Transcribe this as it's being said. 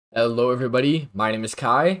Hello everybody, my name is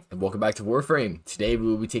Kai, and welcome back to Warframe. Today we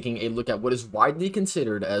will be taking a look at what is widely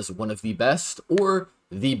considered as one of the best, or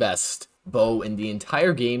the best, bow in the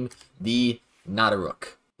entire game, the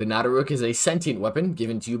Nataruk. The Nataruk is a sentient weapon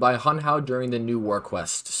given to you by Hunhao during the New War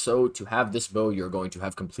quest. So to have this bow, you're going to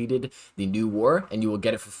have completed the New War, and you will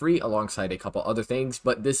get it for free alongside a couple other things,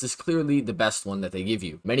 but this is clearly the best one that they give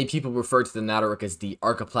you. Many people refer to the Nataruk as the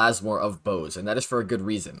Archiplasmor of bows, and that is for a good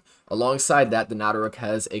reason. Alongside that, the Nataruk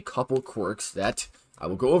has a couple quirks that I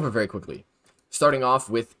will go over very quickly. Starting off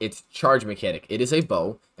with its charge mechanic. It is a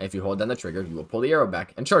bow, and if you hold down the trigger, you will pull the arrow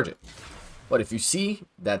back and charge it. But if you see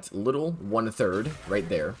that little 1/3 right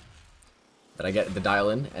there, that I get the dial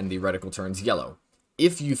in and the reticle turns yellow.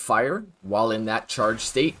 If you fire while in that charge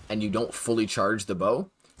state and you don't fully charge the bow,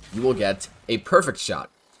 you will get a perfect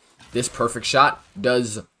shot. This perfect shot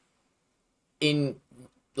does a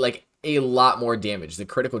lot more damage. The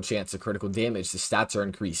critical chance, the critical damage, the stats are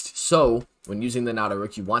increased. So when using the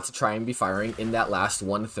Nataruk, you want to try and be firing in that last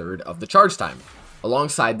 1/3 of the charge time.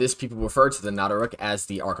 Alongside this, people refer to the Nataruk as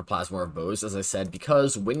the Archiplasmor of bows, as I said,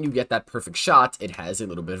 because when you get that perfect shot, it has a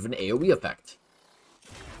little bit of an AoE effect.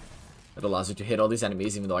 It allows you to hit all these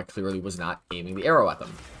enemies, even though I clearly was not aiming the arrow at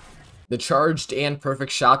them. The charged and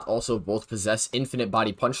perfect shot also both possess infinite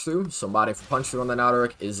body punch through, so body for punch through on the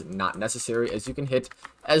Nataruk is not necessary, as you can hit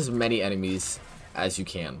as many enemies as you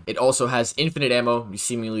can. It also has infinite ammo. You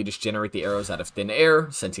seemingly just generate the arrows out of thin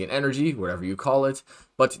air, sentient energy, whatever you call it,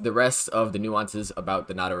 but the rest of the nuances about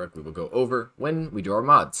the Nataruk we will go over when we do our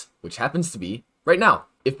mods, which happens to be right now.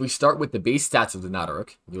 If we start with the base stats of the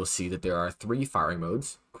Nataruk, you'll see that there are 3 firing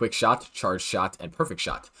modes: quick shot, charged shot, and perfect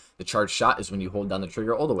shot. The charged shot is when you hold down the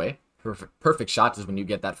trigger all the way. Perfect shot is when you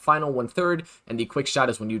get that final 1/3, and the quick shot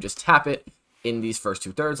is when you just tap it in these first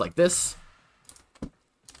 2/3 like this.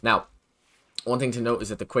 Now, one thing to note is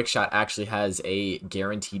that the quick shot actually has a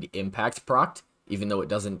guaranteed impact proc, even though it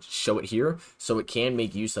doesn't show it here, so it can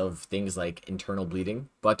make use of things like internal bleeding,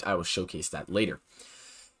 but I will showcase that later.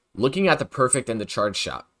 Looking at the perfect and the charged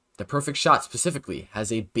shot, the perfect shot specifically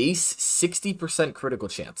has a base 60% critical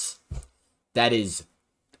chance. That is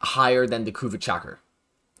higher than the Kuvachakra.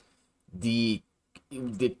 The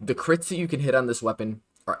crits that you can hit on this weapon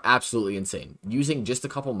are absolutely insane. Using just a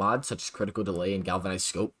couple mods such as critical delay and galvanized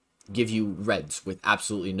scope give you reds with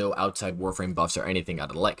absolutely no outside Warframe buffs or anything out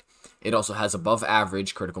of the like. It also has above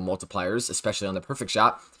average critical multipliers, especially on the perfect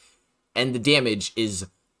shot, and the damage is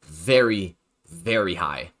very, very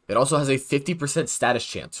high. It also has a 50% status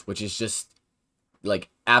chance, which is just like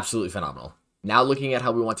absolutely phenomenal. Now looking at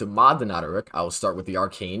how we want to mod the Nataruk, I will start with the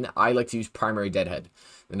Arcane. I like to use Primary Deadhead.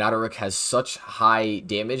 The Nataruk has such high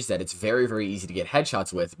damage that it's very, very easy to get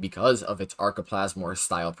headshots with because of its Archiplasmor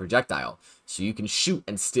style projectile. So you can shoot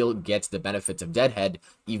and still get the benefits of Deadhead,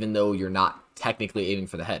 even though you're not technically aiming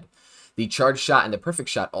for the head. The Charged Shot and the Perfect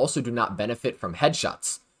Shot also do not benefit from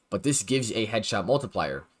headshots, but this gives a headshot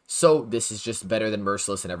multiplier. So this is just better than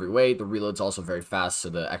Merciless in every way. The reload's also very fast, so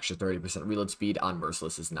the extra 30% reload speed on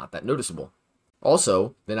Merciless is not that noticeable.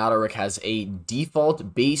 Also, the Nataruk has a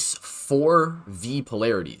default base 4 V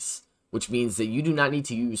polarities, which means that you do not need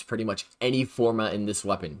to use pretty much any forma in this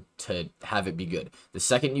weapon to have it be good. The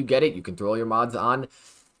second you get it, you can throw all your mods on,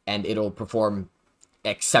 and it'll perform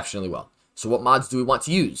exceptionally well. So what mods do we want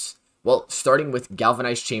to use? Well, starting with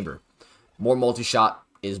Galvanized Chamber. More multi-shot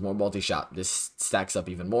is more multi-shot. This stacks up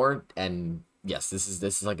even more, and yes, this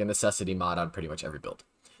is like a necessity mod on pretty much every build.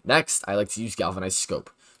 Next, I like to use Galvanized Scope.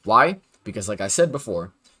 Why? Because like I said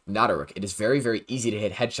before, Nataruk, it is very, very easy to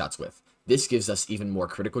hit headshots with. This gives us even more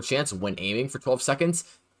critical chance when aiming for 12 seconds,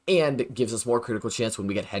 and gives us more critical chance when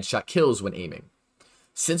we get headshot kills when aiming.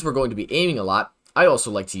 Since we're going to be aiming a lot, I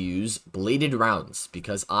also like to use Bladed Rounds,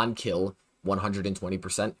 because on kill,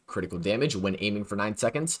 120% critical damage when aiming for 9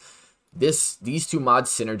 seconds. These two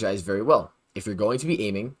mods synergize very well. If you're going to be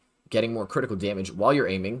aiming, getting more critical damage while you're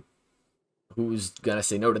aiming, who's gonna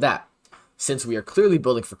say no to that? Since we are clearly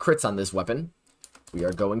building for crits on this weapon, we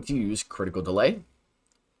are going to use Critical Delay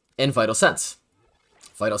and Vital Sense.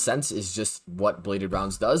 Vital Sense is just what Bladed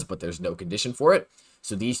Rounds does, but there's no condition for it.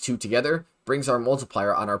 So these two together brings our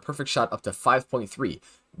multiplier on our perfect shot up to 5.3.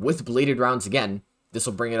 With Bladed Rounds again, this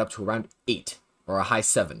will bring it up to around 8 or a high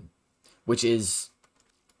 7, which is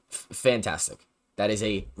fantastic. That is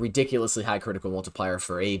a ridiculously high critical multiplier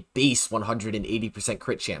for a base 180%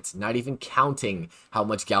 crit chance, not even counting how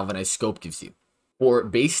much Galvanized Scope gives you. For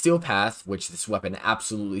base Steel Path, which this weapon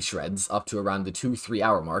absolutely shreds, up to around the 2-3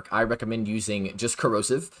 hour mark, I recommend using just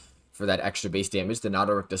Corrosive for that extra base damage. The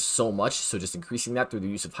Nataruk does so much, so just increasing that through the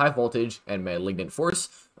use of High Voltage and Malignant Force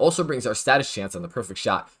also brings our status chance on the perfect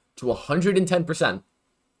shot to 110%,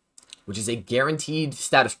 which is a guaranteed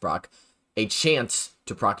status proc, a chance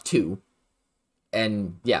to proc 2.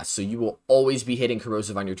 And yeah, so you will always be hitting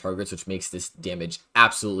corrosive on your targets, which makes this damage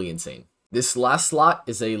absolutely insane. This last slot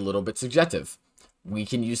is a little bit subjective. We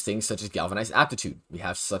can use things such as galvanized aptitude. We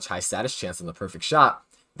have such high status chance on the perfect shot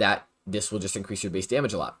that this will just increase your base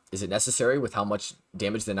damage a lot. Is it necessary with how much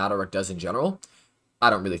damage the Nataruk does in general? I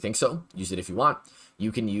don't really think so. Use it if you want.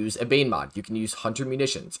 You can use a Bane mod. You can use Hunter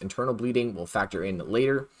Munitions. Internal bleeding will factor in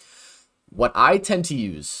later. What I tend to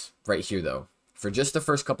use right here, though, for just the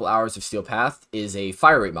first couple hours of Steel Path is a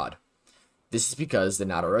Fire Rate mod. This is because the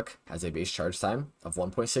Nataruk has a base charge time of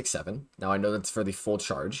 1.67. Now, I know that's for the full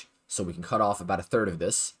charge, so we can cut off about a third of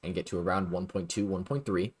this and get to around 1.2,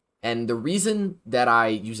 1.3. And the reason that I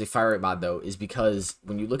use a Fire Rate mod, though, is because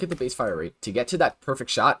when you look at the base fire rate, to get to that perfect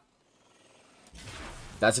shot,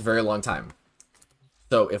 that's a very long time.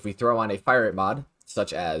 So if we throw on a Fire Rate mod,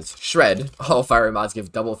 such as Shred, all Fire Rate mods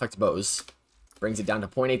give double effect bows, brings it down to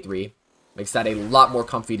 0.83, makes that a lot more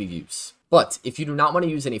comfy to use. But if you do not want to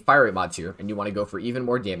use any Fire Rate mods here, and you want to go for even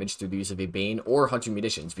more damage through the use of a Bane or Hunter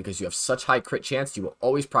Munitions, because you have such high crit chance, you will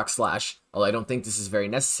always proc Slash, although I don't think this is very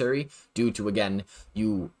necessary, due to, again,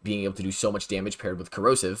 you being able to do so much damage paired with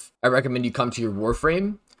Corrosive, I recommend you come to your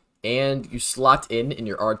Warframe, and you slot in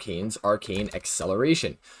your Arcane's Arcane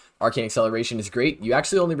Acceleration. Arcane Acceleration is great. You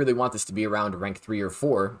actually only really want this to be around rank 3 or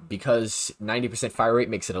 4 because 90% fire rate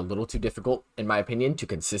makes it a little too difficult, in my opinion, to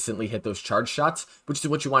consistently hit those charge shots, which is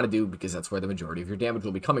what you want to do because that's where the majority of your damage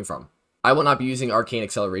will be coming from. I will not be using Arcane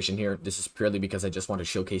Acceleration here. This is purely because I just want to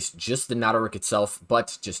showcase just the Nataruk itself,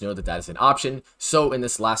 but just know that that is an option. So in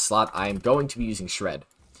this last slot, I am going to be using Shred.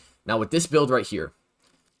 Now with this build right here,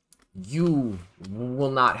 you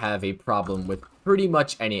will not have a problem with pretty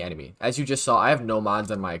much any enemy. As you just saw, I have no mods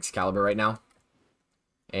on my Excalibur right now.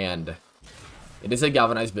 And it is a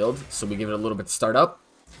galvanized build, so we give it a little bit to start up.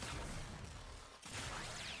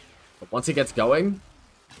 But once it gets going,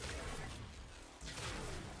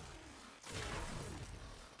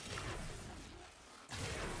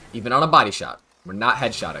 even on a body shot, we're not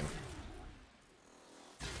headshotting.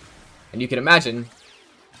 And you can imagine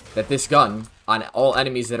that this gun, on all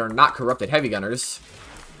enemies that are not corrupted heavy gunners,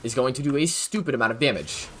 is going to do a stupid amount of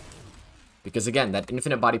damage. Because again, that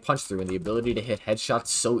infinite body punch through and the ability to hit headshots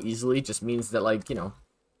so easily just means that, like, you know,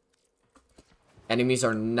 enemies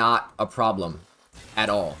are not a problem at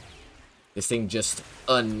all. This thing just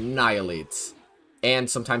annihilates. And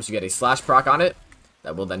sometimes you get a slash proc on it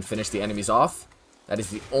that will then finish the enemies off. That is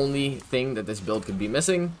the only thing that this build could be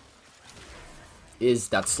missing, is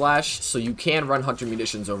that slash. So you can run Hunter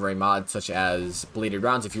Munitions over a mod such as Bladed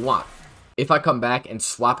Rounds if you want. If I come back and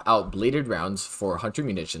swap out Bladed Rounds for Hunter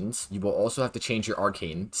Munitions, you will also have to change your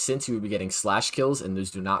Arcane. Since you will be getting slash kills and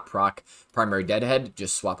those do not proc Primary Deadhead,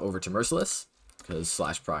 just swap over to Merciless, because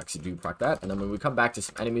slash procs do proc that. And then when we come back to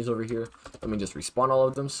some enemies over here, let me just respawn all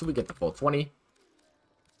of them so we get the full 20.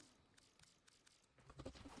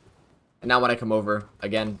 And now when I come over,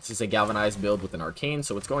 again, this is a galvanized build with an Arcane,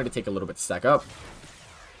 so it's going to take a little bit to stack up.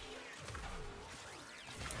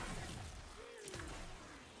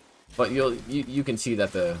 But you can see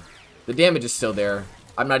that the damage is still there.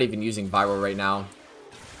 I'm not even using Viral right now.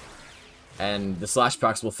 And the slash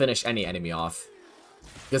procs will finish any enemy off.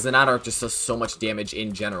 Because the Nataruk just does so much damage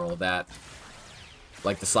in general that,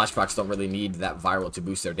 like, the slash procs don't really need that Viral to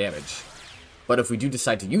boost their damage. But if we do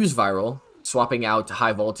decide to use Viral, swapping out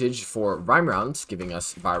High Voltage for Rhyme Rounds, giving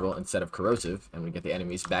us Viral instead of Corrosive, and we get the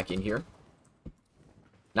enemies back in here.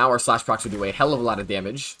 Now our slash procs will do a hell of a lot of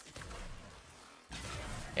damage.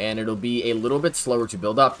 And it'll be a little bit slower to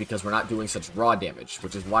build up because we're not doing such raw damage,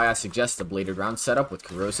 which is why I suggest the Bladed Round setup with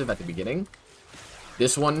Corrosive at the beginning.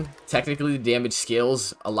 This one, technically the damage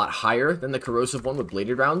scales a lot higher than the Corrosive one with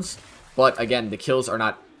Bladed Rounds, but again, the kills are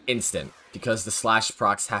not instant because the slash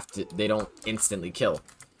procs they don't instantly kill.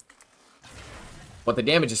 But the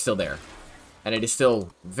damage is still there, and it is still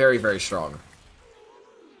very, very strong.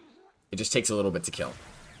 It just takes a little bit to kill.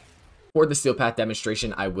 For the Steel Path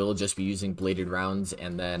demonstration, I will just be using Bladed Rounds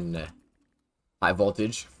and then High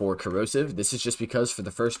Voltage for Corrosive. This is just because for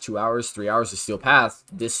the first 2 hours, 3 hours of Steel Path,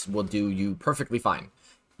 this will do you perfectly fine.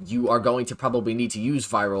 You are going to probably need to use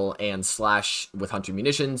Viral and Slash with Hunter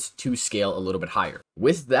Munitions to scale a little bit higher.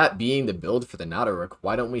 With that being the build for the Nataruk,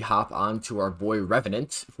 why don't we hop on to our boy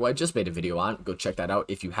Revenant, who I just made a video on. Go check that out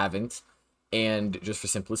if you haven't. And just for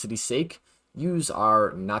simplicity's sake, use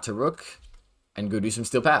our Nataruk and go do some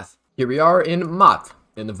Steel Path. Here we are in Mott,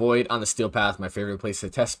 in the Void on the Steel Path, my favorite place to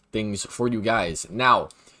test things for you guys. Now,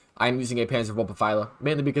 I'm using a Panzerwolfenpfeiler,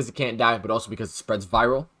 mainly because it can't die, but also because it spreads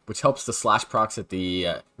Viral, which helps the slash procs that the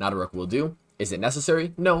Nataruk will do. Is it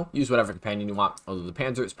necessary? No. Use whatever companion you want, although the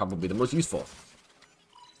Panzer is probably the most useful.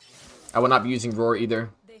 I will not be using Roar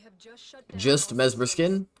either. Just Mesmer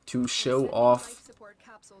Skin to show off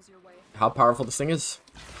how powerful this thing is.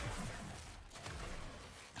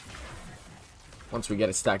 Once we get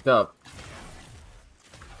it stacked up.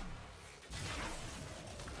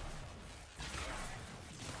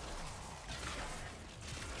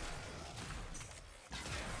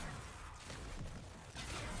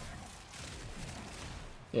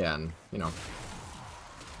 Yeah, and, you know,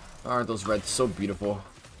 aren't those reds so beautiful?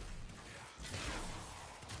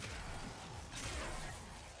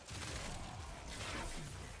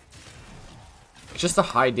 It's just a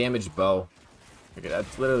high damage bow. Okay,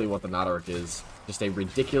 that's literally what the Nataruk is. Just a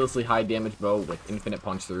ridiculously high damage bow with infinite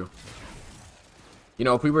punch through. You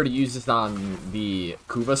know, if we were to use this on the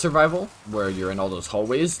Kuva survival, where you're in all those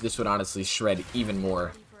hallways, this would honestly shred even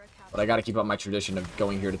more. But I gotta keep up my tradition of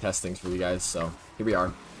going here to test things for you guys, so here we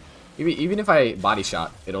are. Even if I body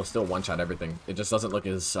shot, it'll still one-shot everything. It just doesn't look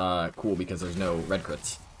as cool because there's no red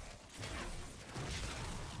crits.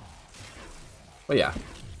 But yeah,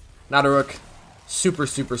 Nataruk, super,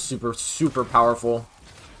 super, super, super powerful.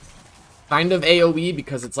 Kind of AoE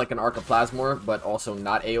because it's like an Archoplasmor, but also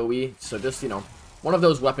not AoE. So just, you know, one of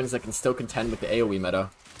those weapons that can still contend with the AoE meta.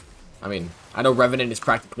 I mean, I know Revenant is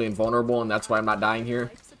practically invulnerable, and that's why I'm not dying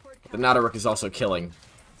here. But the Nataruk is also killing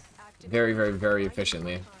very, very, very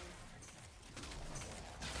efficiently.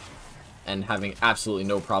 And having absolutely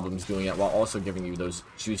no problems doing it while also giving you those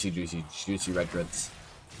juicy, juicy, juicy red crits.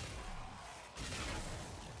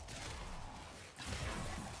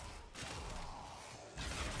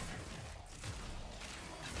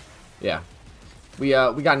 Yeah. We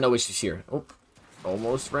got no issues here. Oh,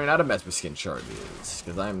 almost ran out of Mesmer Skin charges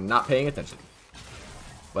because I'm not paying attention.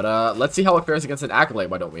 But let's see how it fares against an Acolyte,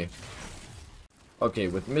 why don't we? Okay,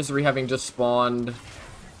 with Misery having just spawned,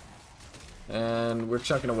 and we're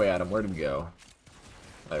chucking away at him. Where'd he go?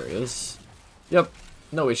 There he is. Yep,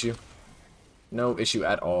 no issue. No issue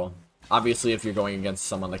at all. Obviously, if you're going against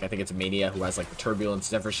someone like, I think it's Mania, who has like the Turbulence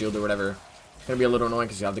Zephyr Shield or whatever, it's gonna be a little annoying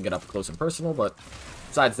because you have to get up close and personal, but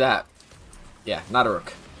besides that, yeah,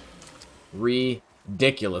 Nataruk.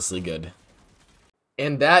 Ridiculously good.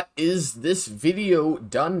 And that is this video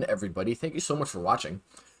done, everybody. Thank you so much for watching.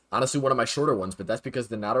 Honestly, one of my shorter ones, but that's because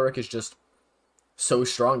the Nataruk is just so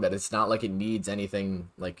strong that it's not like it needs anything.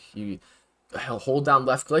 Like, you hold down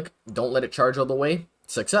left click, don't let it charge all the way,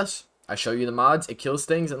 success. I show you the mods, it kills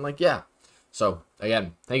things, and like, yeah. So,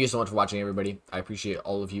 again, thank you so much for watching, everybody. I appreciate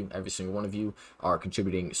all of you. Every single one of you are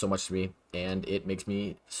contributing so much to me, and it makes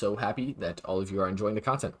me so happy that all of you are enjoying the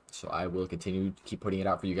content. So I will continue to keep putting it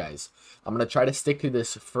out for you guys. I'm going to try to stick to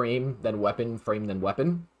this frame, then weapon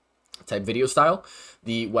type video style.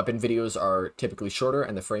 The weapon videos are typically shorter,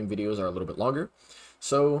 and the frame videos are a little bit longer.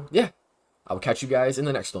 So, yeah, I'll catch you guys in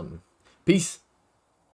the next one. Peace.